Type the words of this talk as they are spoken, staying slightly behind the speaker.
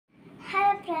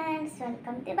Friends,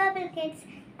 welcome to bubble kids.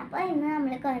 അപ്പോൾ ഇന്ന്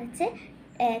നമ്മൾ കുറച്ച്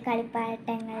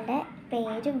കളിപ്പാട്ടങ്ങളുടെ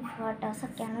പേരും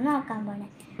ഫോട്ടോസൊക്കെയാണ് നോക്കാൻ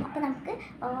പോകുന്നത്. അപ്പോൾ നമുക്ക്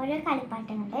ഓരോ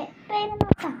കളിപ്പാട്ടങ്ങളുടെ പേര്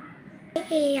നോക്കാം.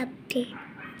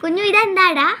 കുഞ്ഞു,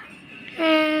 ഇതെന്താടാ?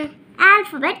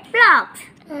 Alphabet blocks.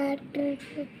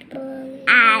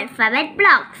 Alphabet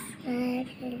blocks.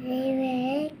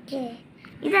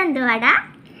 ഇതെന്തുവാടാ?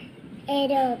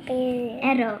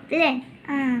 Aeroplane.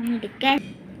 മിടുക്കൻ.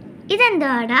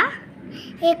 ഇതെന്തുവാടാ?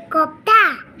 ഹെലികോപ്റ്റർ.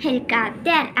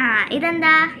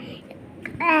 ഇതെന്താ?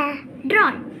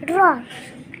 ഡ്രോൺ.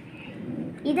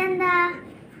 ഇതെന്താ?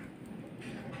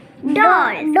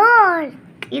 ഡോൾ.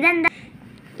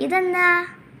 ഇതെന്താ?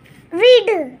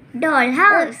 വീട്. Doll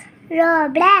house.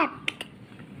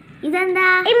 ഇതെന്താ?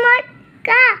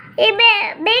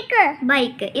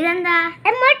 ബൈക്ക്. ഇതെന്താ?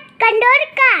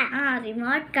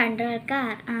 Remote control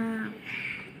car.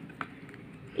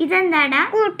 ഇതെന്താടാ?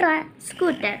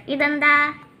 സ്കൂട്ടർ. ഇതെന്താ?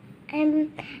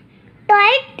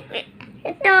 Toy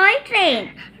train.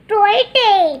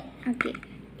 ഓക്കെ.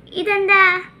 ഇതെന്താ?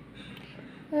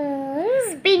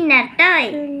 Spinner toy.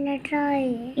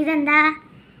 ഇതെന്താ?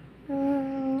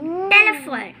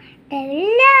 ടെലിഫോൺ.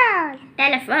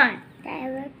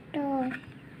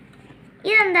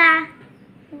 ഇതെന്താ?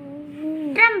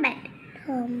 ട്രംപറ്റ്.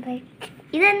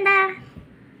 ഇതെന്താ?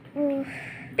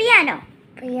 പിയാനോ.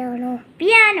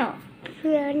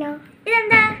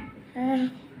 ഇതെന്താ?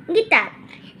 ഗിറ്റാർ.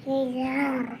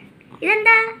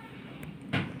 ഇതെന്താ?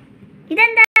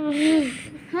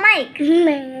 മൈക്ക്.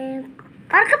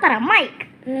 ഉറക്കെ പറ. മൈക്ക്.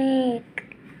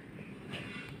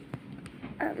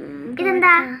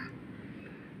 ഇതെന്താ?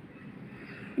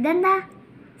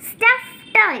 Stuff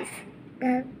toys.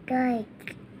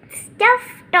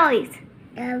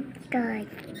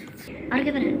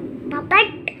 ഉറക്കെ പറ.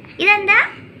 പപ്പറ്റ്. ഇതെന്താ?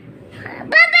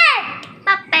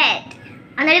 പപ്പറ്റ്.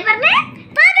 അങ്ങനെ പറഞ്ഞേ.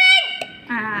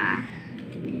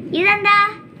 ഇതെന്താ?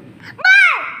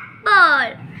 ബോൾ.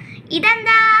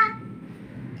 ഇതെന്താ?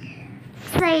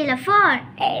 സൈലോഫോൺ.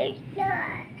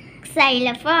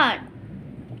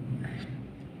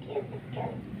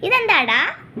 ഇതെന്താടാ?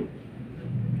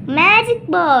 Magic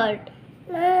board.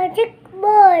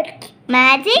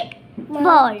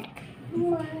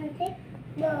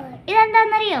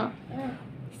 ഇതെന്താന്നറിയോ?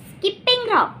 Skipping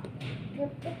rope.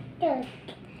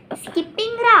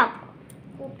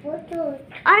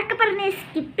 ഉറക്കെ പറഞ്ഞേ.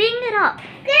 Skipping rope.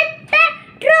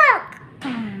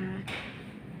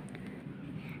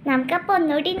 നമുക്കപ്പോൾ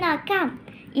ഒന്നുകൂടി നോക്കാം.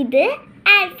 ഇത്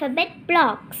ആൽഫബറ്റ്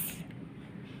ബ്ലോക്സ്.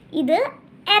 ഇത്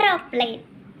എറോപ്ലെയിൻ.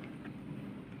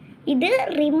 ഇത്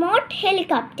റിമോട്ട്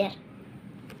ഹെലികോപ്റ്റർ.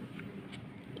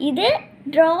 ഇത്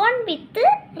ഡ്രോൺ വിത്ത്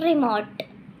റിമോട്ട്.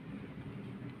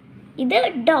 ഇത്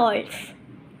dolls.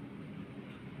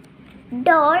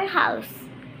 Doll house.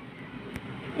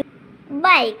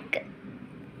 Bike.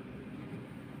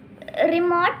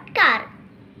 Remote car.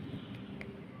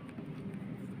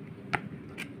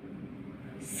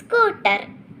 Scooter.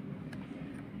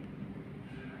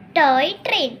 Toy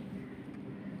train.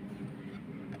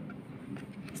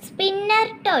 Spinner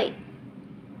toy.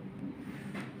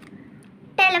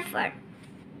 Telephone.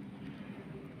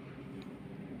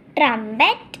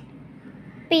 Trumpet.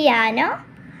 Piano.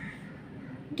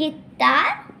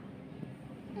 Guitar.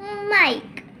 Mic.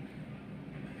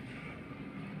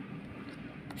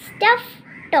 Stuff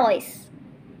toys.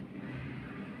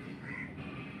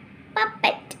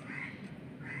 Puppet.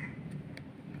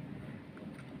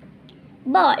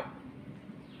 Ball.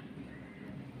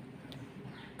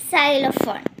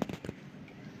 Xylophone.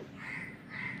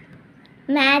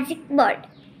 Magic board.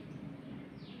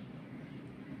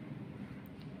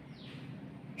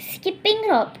 Skipping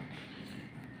rope.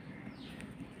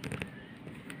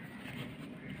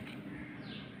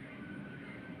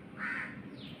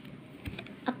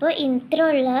 അപ്പോൾ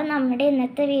ഇത്രയുള്ള നമ്മുടെ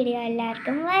ഇന്നത്തെ video.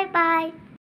 എല്ലാവർക്കും by.